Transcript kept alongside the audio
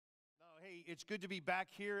It's good to be back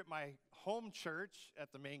here at my home church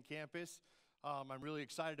at the main campus. I'm really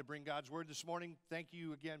excited to bring God's Word this morning. Thank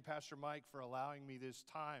you again, Pastor Mike, for allowing me this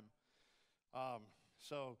time.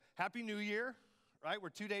 So, Happy New Year, right? We're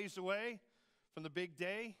 2 days away from the big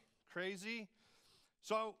day. Crazy.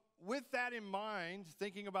 So, with that in mind,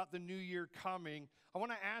 thinking about the new year coming, I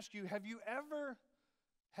want to ask you, have you ever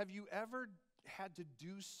had to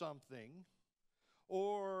do something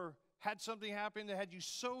or had something happen that had you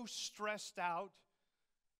so stressed out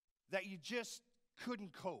that you just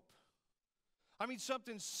couldn't cope? I mean,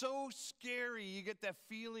 something so scary, you get that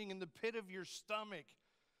feeling in the pit of your stomach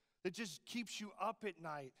that just keeps you up at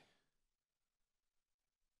night.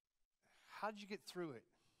 How did you get through it?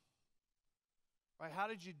 Right? How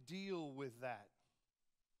did you deal with that?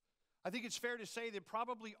 I think it's fair to say that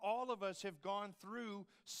probably all of us have gone through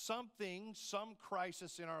something, some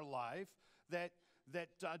crisis in our life that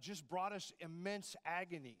just brought us immense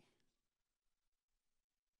agony.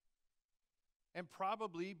 And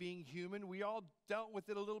probably, being human, we all dealt with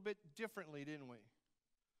it a little bit differently, didn't we?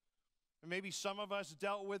 And maybe some of us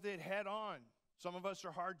dealt with it head on. Some of us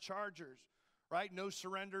are hard chargers, right? No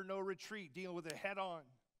surrender, no retreat, dealing with it head on.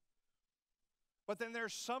 But then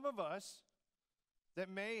there's some of us that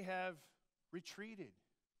may have retreated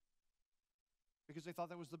because they thought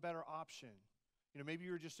that was the better option. You know, maybe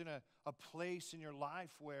you were just in a place in your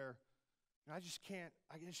life where I just can't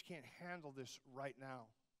handle this right now.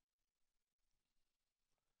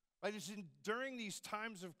 Right? It's during these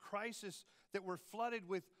times of crisis that we're flooded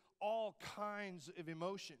with all kinds of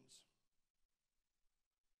emotions.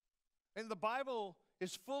 And the Bible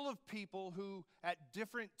is full of people who at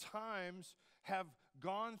different times have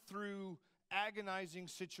gone through agonizing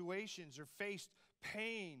situations or faced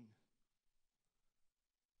pain.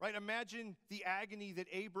 Right? Imagine the agony that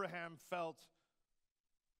Abraham felt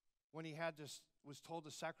when he was told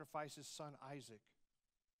to sacrifice his son Isaac.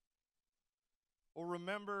 Or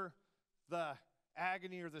remember the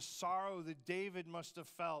agony or the sorrow that David must have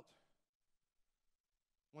felt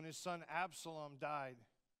when his son Absalom died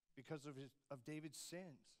because of David's sins.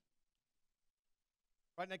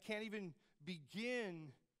 Right? And I can't even begin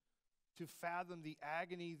to fathom the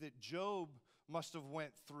agony that Job must have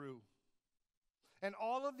went through. And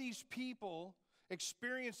all of these people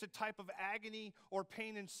experienced a type of agony or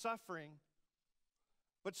pain and suffering,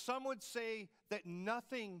 but some would say that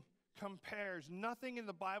nothing in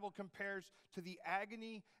the Bible compares to the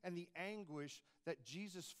agony and the anguish that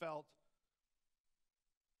Jesus felt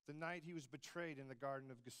the night he was betrayed in the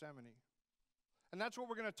Garden of Gethsemane. And that's what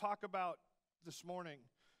we're going to talk about this morning.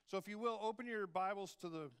 So if you will, open your Bibles to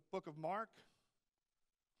the book of Mark,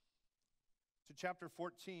 to chapter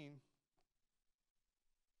 14.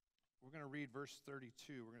 We're going to read verse 32.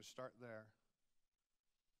 We're going to start there.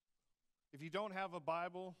 If you don't have a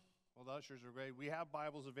Bible, well, the ushers are great. We have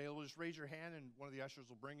Bibles available. Just raise your hand and one of the ushers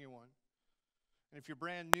will bring you one. And if you're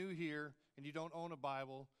brand new here and you don't own a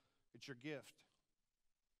Bible, it's your gift.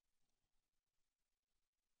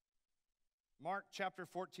 Mark chapter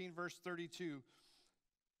 14, verse 32.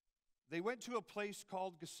 They went to a place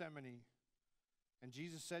called Gethsemane, and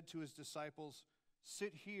Jesus said to his disciples,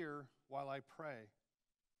 "Sit here while I pray."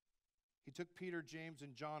 He took Peter, James,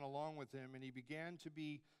 and John along with him, and he began to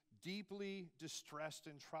be deeply distressed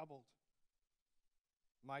and troubled.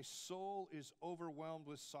 "My soul is overwhelmed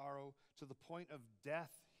with sorrow to the point of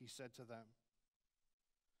death," he said to them.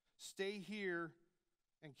 "Stay here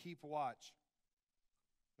and keep watch."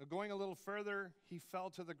 Now, going a little further, he fell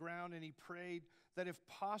to the ground and he prayed that if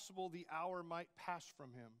possible the hour might pass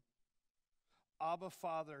from him. "Abba,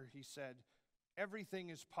 Father," he said, "everything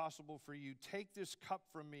is possible for you. Take this cup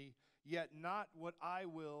from me, yet not what I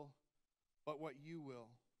will, but what you will."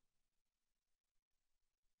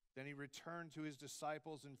 Then he returned to his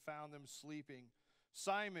disciples and found them sleeping.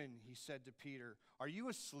 "Simon," he said to Peter, "are you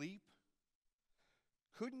asleep?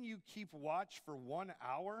 Couldn't you keep watch for 1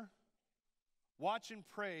 hour? Watch and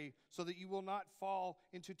pray so that you will not fall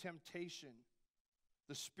into temptation.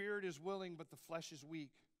 The spirit is willing, but the flesh is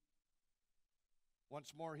weak."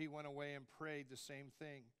 Once more he went away and prayed the same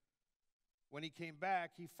thing. When he came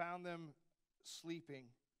back, he found them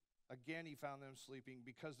sleeping. Again he found them sleeping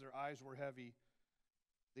because their eyes were heavy.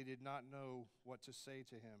 They did not know what to say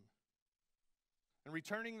to him. And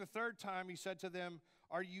returning the third time, he said to them,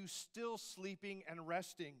 "Are you still sleeping and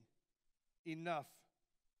resting? Enough.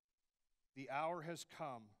 The hour has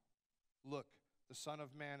come. Look, the Son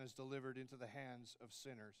of Man is delivered into the hands of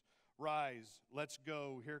sinners. Rise, let's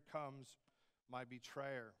go. Here comes my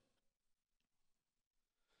betrayer."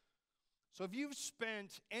 So if you've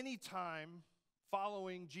spent any time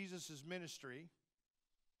following Jesus' ministry,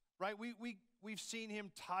 right, we've seen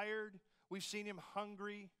him tired, We've seen him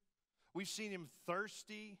hungry. We've seen him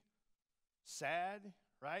thirsty, sad,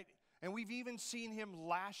 right? And we've even seen him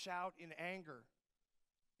lash out in anger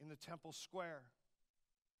in the temple square.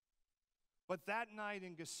 But that night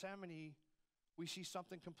in Gethsemane, we see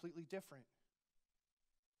something completely different.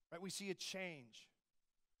 Right? We see a change.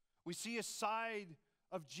 We see a side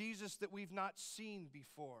of Jesus that we've not seen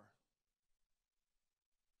before.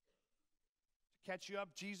 To catch you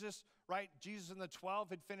up, Jesus and the 12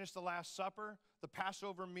 had finished the Last Supper, the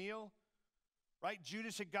Passover meal. Right?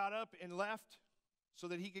 Judas had got up and left so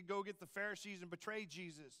that he could go get the Pharisees and betray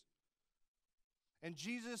Jesus. And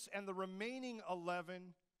Jesus and the remaining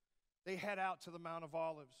 11, they head out to the Mount of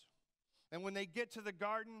Olives. And when they get to the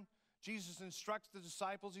garden, Jesus instructs the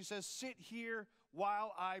disciples. He says, "Sit here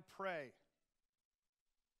while I pray."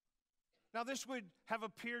 Now, this would have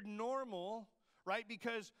appeared normal, right?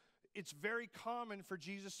 Because it's very common for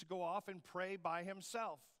Jesus to go off and pray by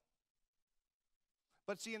himself.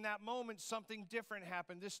 But see, in that moment, something different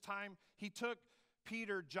happened. This time, he took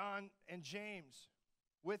Peter, John, and James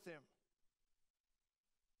with him.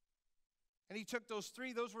 And he took those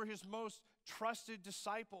three. Those were his most trusted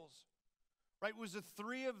disciples. Right? It was the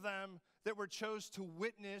three of them that were chose to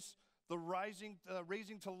witness the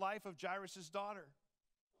raising to life of Jairus' daughter.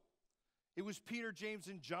 It was Peter, James,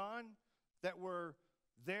 and John that were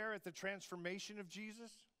there at the transformation of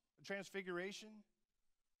Jesus, the transfiguration.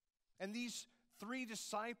 And these three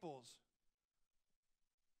disciples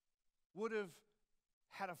would have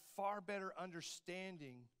had a far better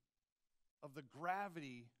understanding of the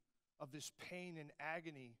gravity of this pain and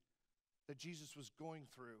agony that Jesus was going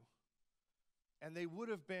through. And they would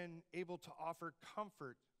have been able to offer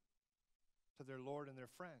comfort to their Lord and their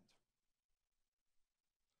friend.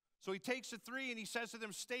 So he takes the three and he says to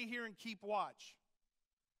them, "Stay here and keep watch."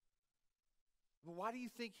 But why do you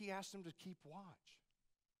think he asked them to keep watch?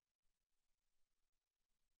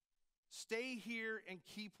 Stay here and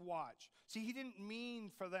keep watch. See, he didn't mean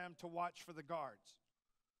for them to watch for the guards.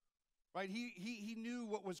 Right? He knew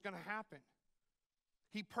what was going to happen.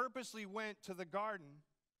 He purposely went to the garden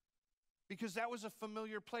because that was a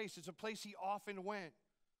familiar place. It's a place he often went.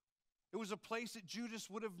 It was a place that Judas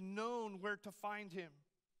would have known where to find him.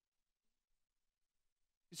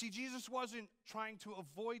 You see, Jesus wasn't trying to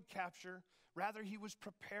avoid capture. Rather, he was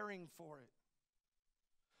preparing for it.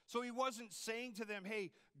 So he wasn't saying to them,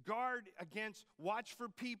 "Hey, watch for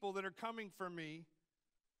people that are coming for me,"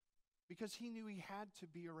 because he knew he had to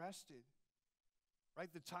be arrested.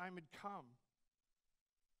 Right? The time had come.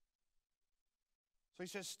 So he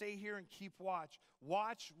says, "Stay here and keep watch.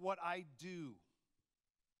 Watch what I do."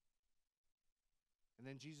 And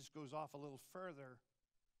then Jesus goes off a little further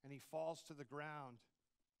and he falls to the ground.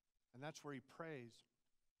 And that's where he prays.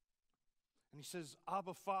 And he says,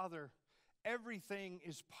 "Abba, Father, everything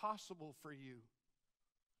is possible for you.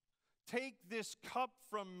 Take this cup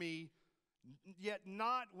from me, yet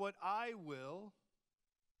not what I will,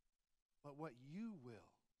 but what you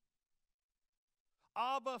will."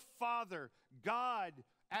 Abba, Father, God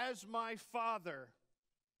as my Father,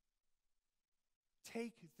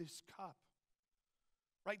 take this cup.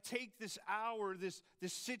 Right? Take this hour, this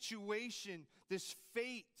situation, this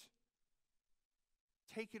fate.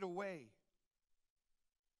 Take it away.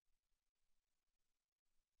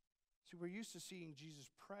 See, we're used to seeing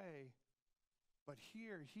Jesus pray, but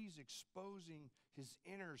here he's exposing his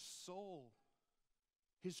inner soul,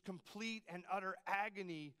 his complete and utter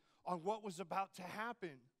agony on what was about to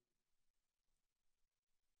happen.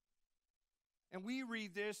 And we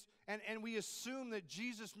read this and we assume that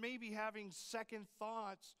Jesus may be having second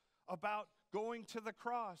thoughts about going to the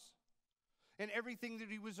cross and everything that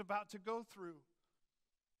he was about to go through.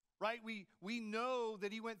 Right? We know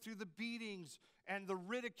that he went through the beatings and the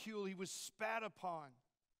ridicule. He was spat upon,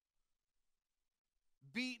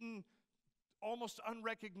 beaten, almost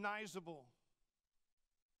unrecognizable.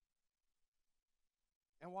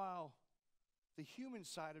 And while the human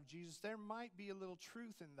side of Jesus, there might be a little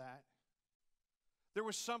truth in that, there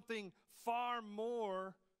was something far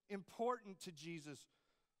more important to Jesus,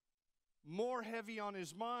 more heavy on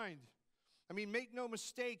his mind. I mean, make no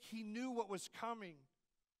mistake, he knew what was coming.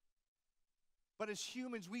 But as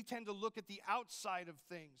humans, we tend to look at the outside of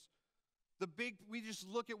things. We just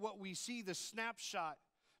look at what we see, the snapshot.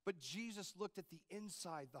 But Jesus looked at the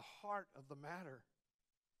inside, the heart of the matter.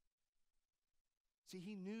 See,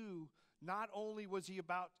 he knew not only was he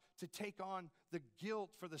about to take on the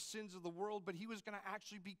guilt for the sins of the world, but he was going to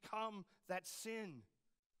actually become that sin.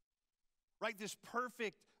 Right? This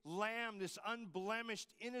perfect lamb, this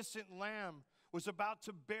unblemished, innocent lamb was about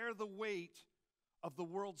to bear the weight of the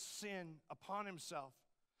world's sin upon himself.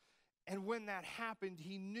 And when that happened,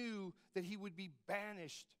 he knew that he would be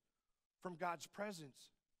banished from God's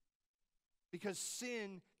presence, because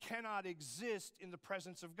sin cannot exist in the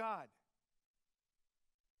presence of God.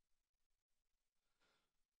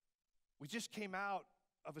 We just came out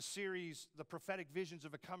of a series, The Prophetic Visions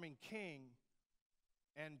of a Coming King,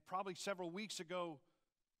 and probably several weeks ago,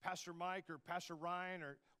 Pastor Mike or Pastor Ryan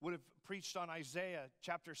would have preached on Isaiah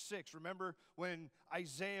chapter 6. Remember when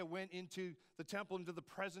Isaiah went into the temple, into the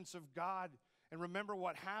presence of God, and remember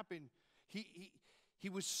what happened? He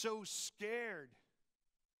was so scared.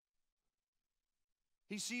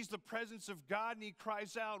 He sees the presence of God and he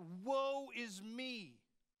cries out, "Woe is me."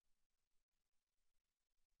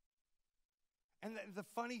 And the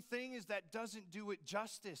funny thing is that doesn't do it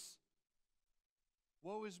justice.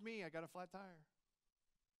 Woe is me, I got a flat tire.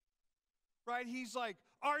 Right? He's like,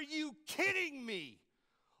 are you kidding me?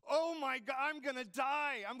 Oh my God, I'm going to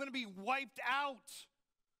die. I'm going to be wiped out.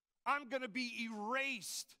 I'm going to be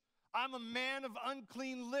erased. I'm a man of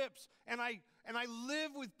unclean lips, and I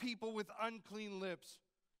live with people with unclean lips.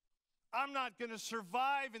 I'm not going to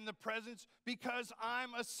survive in the presence because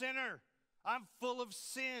I'm a sinner. I'm full of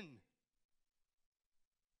sin.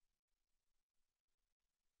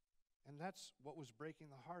 And that's what was breaking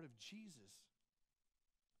the heart of Jesus,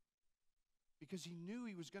 because he knew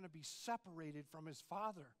he was going to be separated from his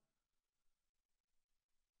Father.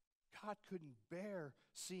 God couldn't bear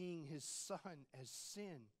seeing his Son as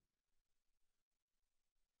sin.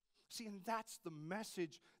 See, and that's the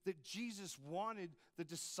message that Jesus wanted the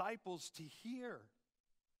disciples to hear.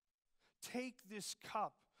 Take this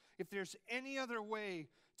cup. If there's any other way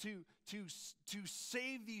to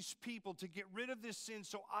save these people, to get rid of this sin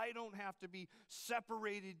so I don't have to be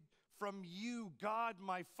separated from you, God,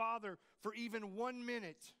 my Father, for even 1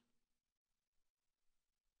 minute.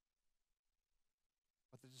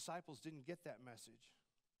 But the disciples didn't get that message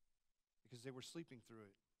because they were sleeping through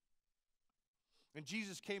it. And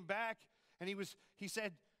Jesus came back and he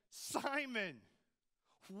said, "Simon,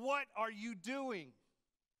 what are you doing?"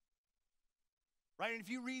 Right? And if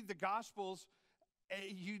you read the Gospels,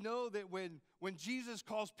 you know that when Jesus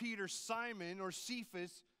calls Peter Simon or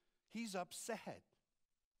Cephas, he's upset.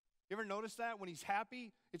 You ever notice that? When he's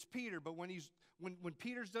happy, it's Peter. But when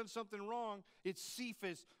Peter's done something wrong, it's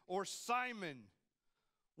Cephas or Simon.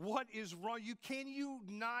 What is wrong? Can you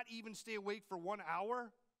not even stay awake for 1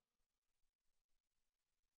 hour?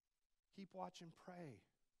 Keep watch and pray.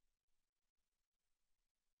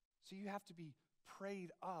 So you have to be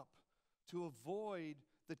prayed up to avoid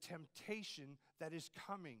the temptation that is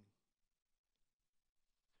coming.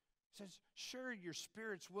 He says, sure, your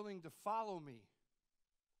spirit's willing to follow me.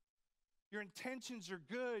 Your intentions are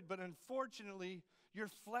good, but unfortunately, your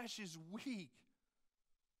flesh is weak.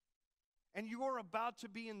 And you're about to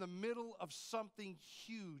be in the middle of something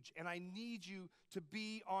huge, and I need you to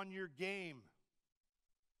be on your game.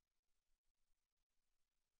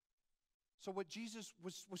 So what Jesus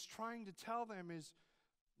was trying to tell them is,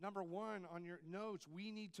 number one, on your notes, we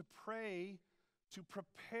need to pray to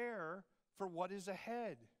prepare for what is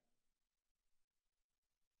ahead.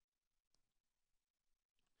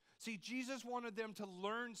 See, Jesus wanted them to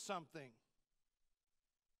learn something.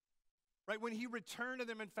 Right? When he returned to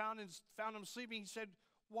them and found them sleeping, he said,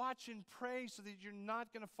 watch and pray so that you're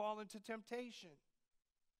not going to fall into temptation.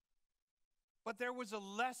 But there was a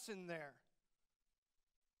lesson there.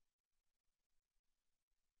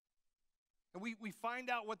 And we find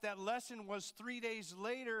out what that lesson was 3 days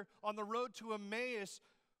later on the road to Emmaus,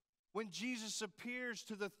 when Jesus appears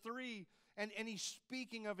to the three and he's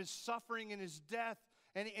speaking of his suffering and his death.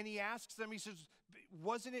 And he asks them, he says,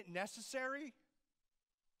 wasn't it necessary?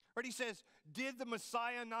 Right? He says, did the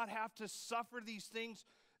Messiah not have to suffer these things,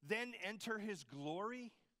 then enter his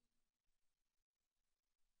glory?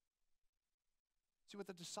 See, what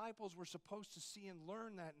the disciples were supposed to see and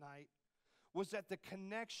learn that night was that the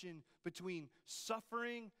connection between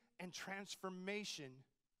suffering and transformation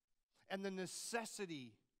and the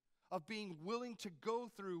necessity of being willing to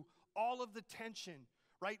go through all of the tension,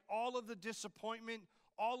 right? All of the disappointment,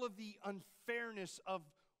 all of the unfairness of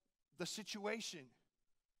the situation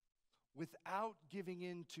without giving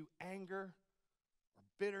in to anger or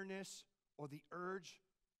bitterness or the urge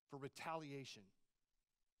for retaliation.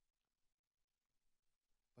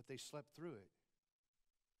 But they slept through it.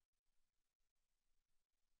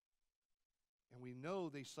 And we know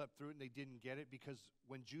they slept through it and they didn't get it because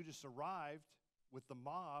when Judas arrived with the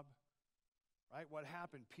mob, right, what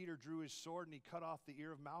happened? Peter drew his sword and he cut off the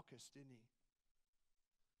ear of Malchus, didn't he?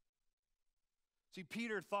 See,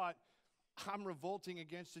 Peter thought, I'm revolting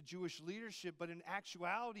against the Jewish leadership, but in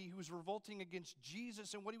actuality, he was revolting against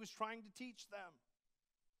Jesus and what he was trying to teach them.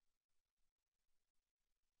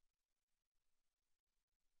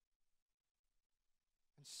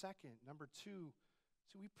 second, number two,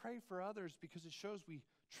 see, we pray for others because it shows we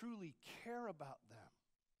truly care about them.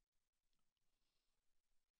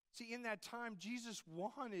 See, in that time, Jesus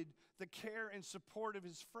wanted the care and support of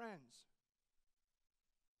his friends.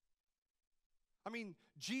 I mean,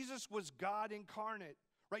 Jesus was God incarnate,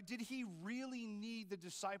 right? Did he really need the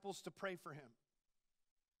disciples to pray for him?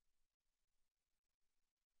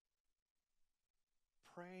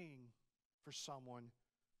 Praying for someone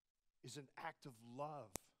is an act of love.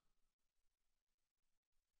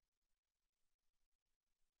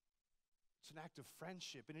 It's an act of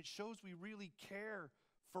friendship, and it shows we really care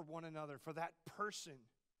for one another, for that person.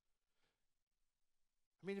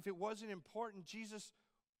 I mean, if it wasn't important, Jesus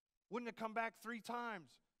wouldn't have come back 3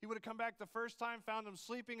 times. He would have come back the first time, found them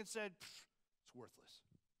sleeping, and said, it's worthless.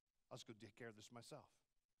 I'll just go take care of this myself.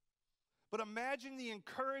 But imagine the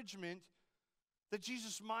encouragement that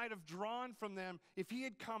Jesus might have drawn from them if he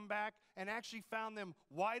had come back and actually found them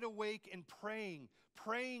wide awake and praying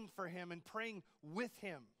for him and praying with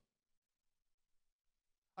him.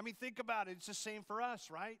 I mean, think about it. It's the same for us,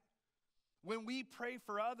 right? When we pray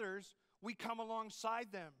for others, we come alongside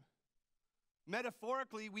them.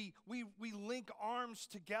 Metaphorically, we link arms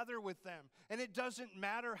together with them. And it doesn't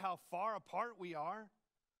matter how far apart we are.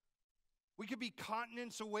 We could be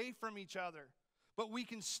continents away from each other, but we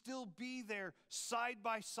can still be there side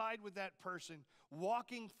by side with that person,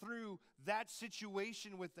 walking through that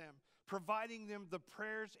situation with them, providing them the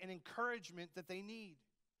prayers and encouragement that they need.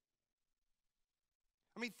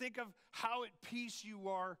 I mean, think of how at peace you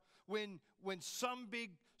are when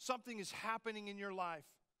something is happening in your life,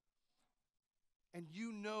 and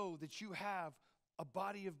you know that you have a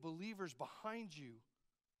body of believers behind you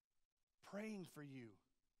praying for you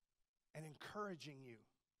and encouraging you.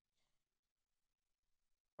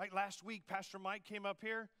 Right, last week, Pastor Mike came up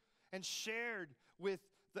here and shared with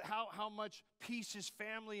how much peace his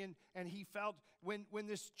family and he felt when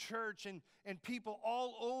this church and people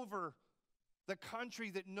all over the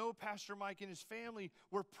country that know Pastor Mike and his family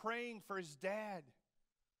were praying for his dad.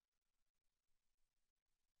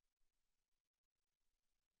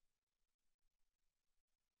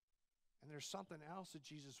 And there's something else that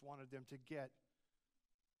Jesus wanted them to get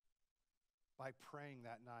by praying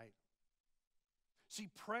that night. See,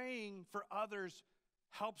 praying for others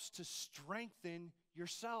helps to strengthen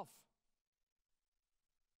yourself.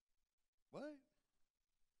 What?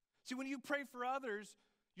 See, when you pray for others,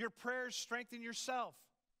 your prayers strengthen yourself.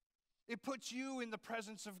 It puts you in the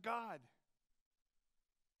presence of God.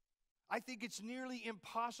 I think it's nearly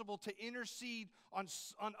impossible to intercede on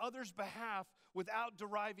others' behalf without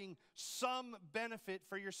deriving some benefit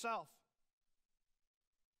for yourself.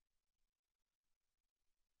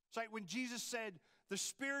 It's like when Jesus said, the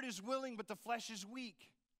spirit is willing, but the flesh is weak.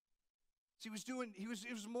 See, it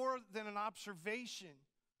was more than an observation.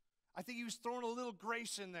 I think he was throwing a little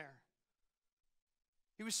grace in there.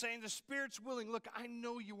 He was saying, the spirit's willing. Look, I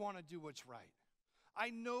know you want to do what's right.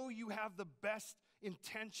 I know you have the best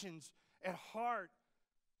intentions at heart.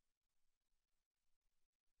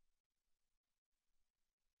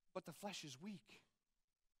 But the flesh is weak.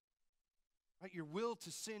 Right? Your will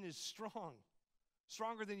to sin is strong,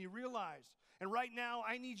 stronger than you realize. And right now,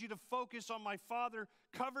 I need you to focus on my Father.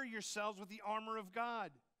 Cover yourselves with the armor of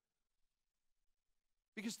God.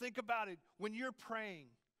 Because think about it, when you're praying,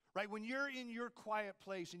 right, when you're in your quiet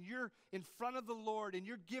place and you're in front of the Lord and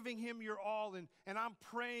you're giving him your all and I'm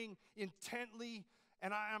praying intently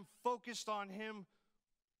and I'm focused on him,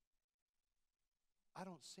 I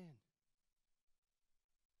don't sin.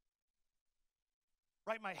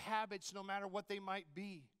 Right, my habits, no matter what they might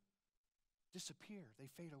be, disappear. They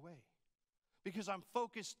fade away. Because I'm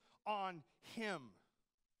focused on him.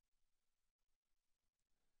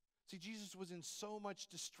 See, Jesus was in so much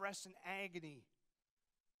distress and agony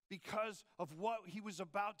because of what he was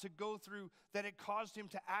about to go through that it caused him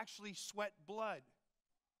to actually sweat blood.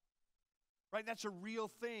 Right? That's a real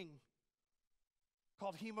thing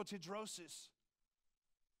called hematidrosis,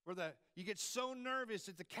 where you get so nervous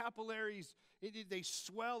that the capillaries, they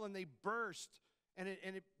swell and they burst, and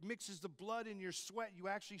it mixes the blood in your sweat. You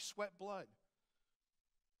actually sweat blood.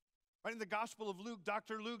 Right, in the Gospel of Luke,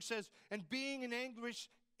 Dr. Luke says, and being in anguish,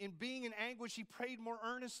 he prayed more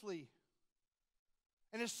earnestly.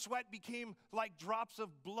 And his sweat became like drops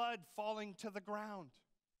of blood falling to the ground.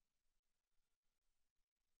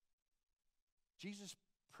 Jesus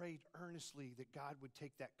prayed earnestly that God would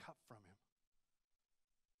take that cup from him.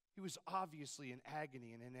 He was obviously in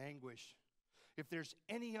agony and in anguish. If there's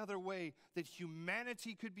any other way that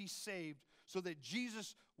humanity could be saved so that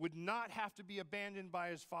Jesus would not have to be abandoned by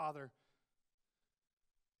his Father.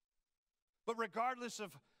 But regardless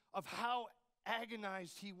of how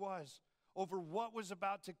agonized he was over what was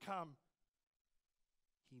about to come,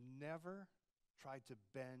 he never tried to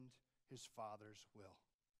bend his Father's will.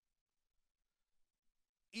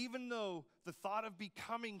 Even though the thought of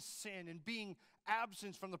becoming sin and being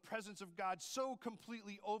absent from the presence of God so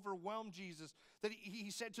completely overwhelmed Jesus that he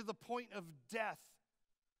said to the point of death,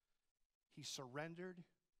 he surrendered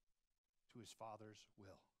to his Father's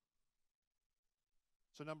will.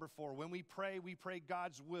 So number 4, when we pray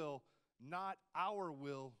God's will, not our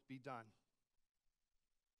will, be done.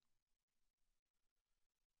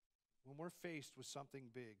 When we're faced with something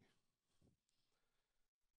big,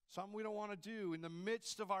 something we don't want to do, in the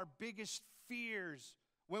midst of our biggest fears,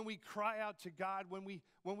 when we cry out to God, when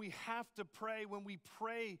we have to pray, when we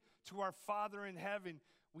pray to our Father in heaven,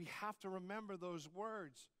 we have to remember those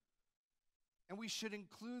words. And we should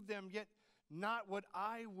include them, yet not what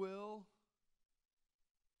I will,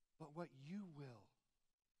 but what you will.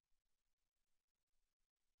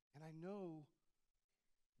 And I know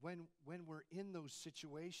when we're in those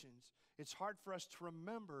situations, it's hard for us to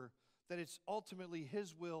remember that it's ultimately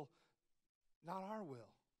his will, not our will.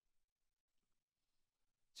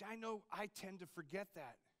 See, I know I tend to forget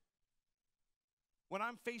that. When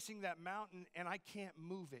I'm facing that mountain and I can't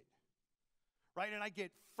move it, right? And I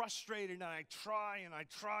get frustrated and I try and I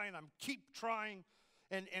keep trying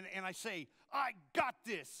and I say, I got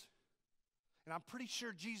this. And I'm pretty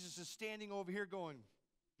sure Jesus is standing over here going,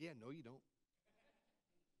 yeah, no, you don't.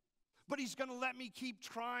 But he's going to let me keep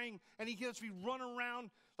trying, and he lets me run around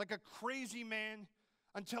like a crazy man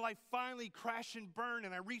until I finally crash and burn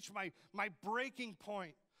and I reach my breaking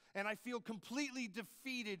point and I feel completely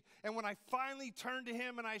defeated. And when I finally turn to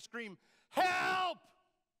him and I scream, help!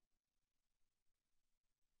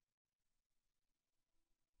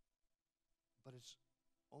 But it's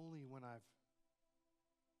only when I've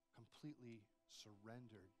completely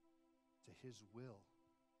surrendered to his will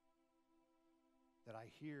that I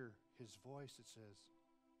hear his voice that says,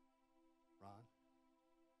 Ron,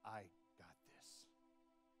 I got this.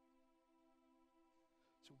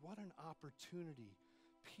 So what an opportunity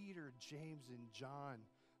Peter, James, and John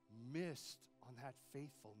missed on that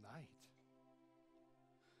faithful night.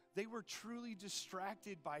 They were truly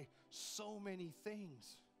distracted by so many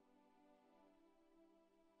things.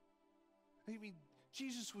 I mean,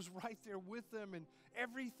 Jesus was right there with them, and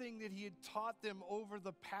everything that he had taught them over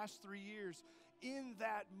the past 3 years, in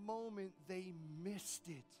that moment, they missed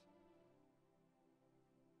it.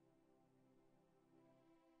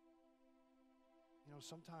 You know,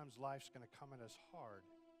 sometimes life's going to come at us hard.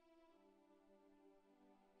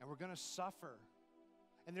 And we're going to suffer.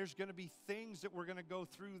 And there's going to be things that we're going to go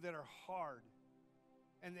through that are hard.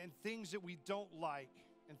 And things that we don't like.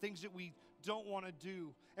 And things that we don't want to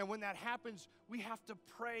do. And when that happens, we have to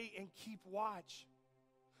pray and keep watch.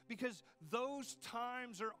 Because those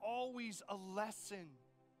times are always a lesson.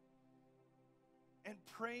 And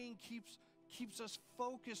praying keeps us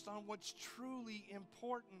focused on what's truly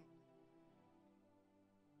important.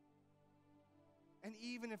 And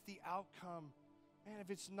even if the outcome, man,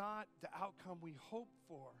 if it's not the outcome we hope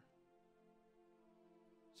for,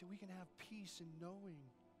 see, we can have peace in knowing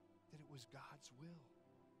that it was God's will.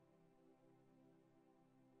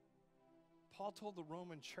 Paul told the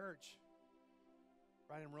Roman church,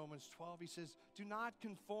 right in Romans 12, he says, do not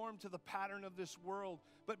conform to the pattern of this world,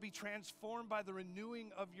 but be transformed by the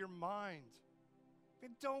renewing of your mind.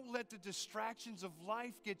 And don't let the distractions of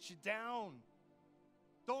life get you down.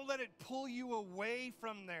 Don't let it pull you away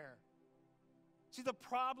from there. See, the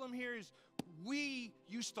problem here is we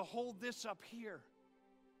used to hold this up here.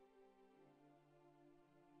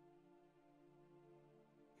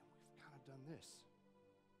 And we've kind of done this.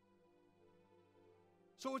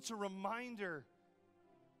 So it's a reminder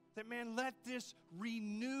that, man, let this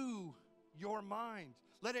renew your mind.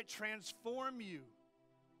 Let it transform you.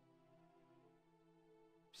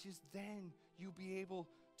 Because then you'll be able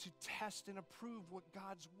to test and approve what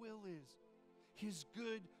God's will is. His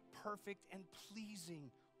good, perfect, and pleasing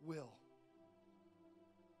will.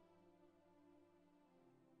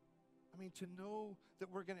 I mean, to know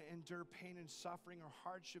that we're going to endure pain and suffering or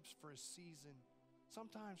hardships for a season,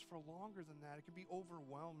 sometimes for longer than that, it can be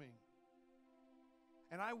overwhelming.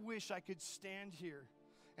 And I wish I could stand here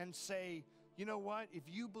and say, you know what? If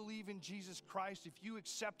you believe in Jesus Christ, if you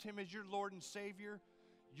accept him as your Lord and Savior,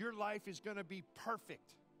 your life is going to be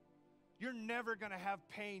perfect. You're never going to have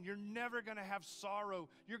pain. You're never going to have sorrow.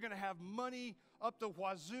 You're going to have money up the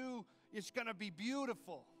wazoo. It's going to be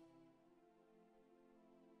beautiful.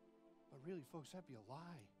 But really, folks, that'd be a lie.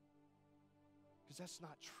 Because that's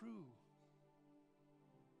not true.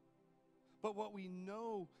 But what we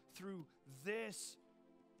know through this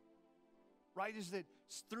right, is that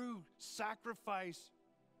through sacrifice,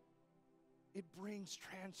 it brings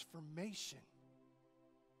transformation.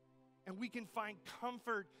 And we can find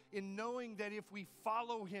comfort in knowing that if we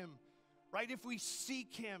follow him, right, if we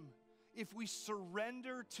seek him, if we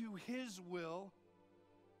surrender to his will,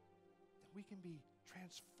 then we can be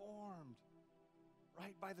transformed,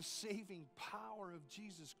 right, by the saving power of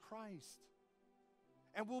Jesus Christ.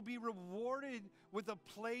 And we'll be rewarded with a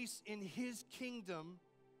place in his kingdom,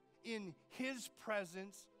 in his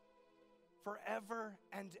presence, forever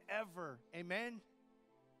and ever. Amen?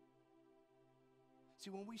 See,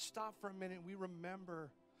 when we stop for a minute, we remember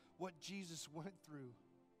what Jesus went through.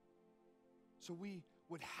 So we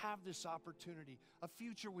would have this opportunity, a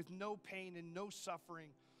future with no pain and no suffering,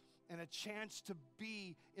 and a chance to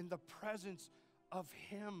be in the presence of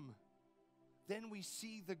him. Then we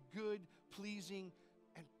see the good, pleasing,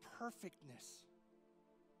 and perfectness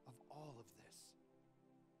of all of this.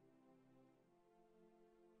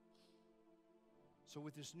 So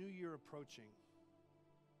with this new year approaching,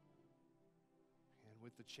 and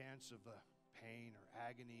with the chance of pain or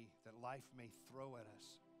agony that life may throw at us,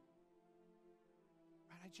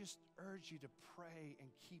 right, I just urge you to pray and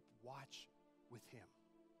keep watch with him.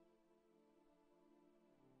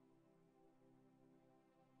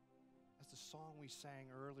 As the song we sang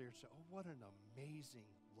earlier said, oh, what an amazing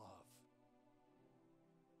love.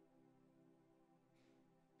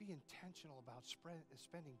 Be intentional about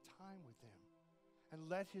spending time with him. And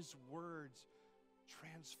let his words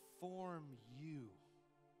transform you.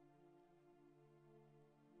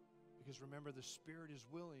 Because remember, the spirit is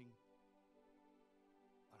willing,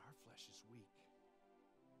 but our flesh is weak.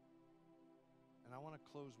 And I want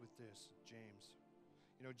to close with this, James.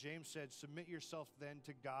 You know, James said, submit yourself then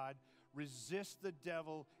to God, resist the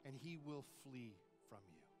devil, and he will flee.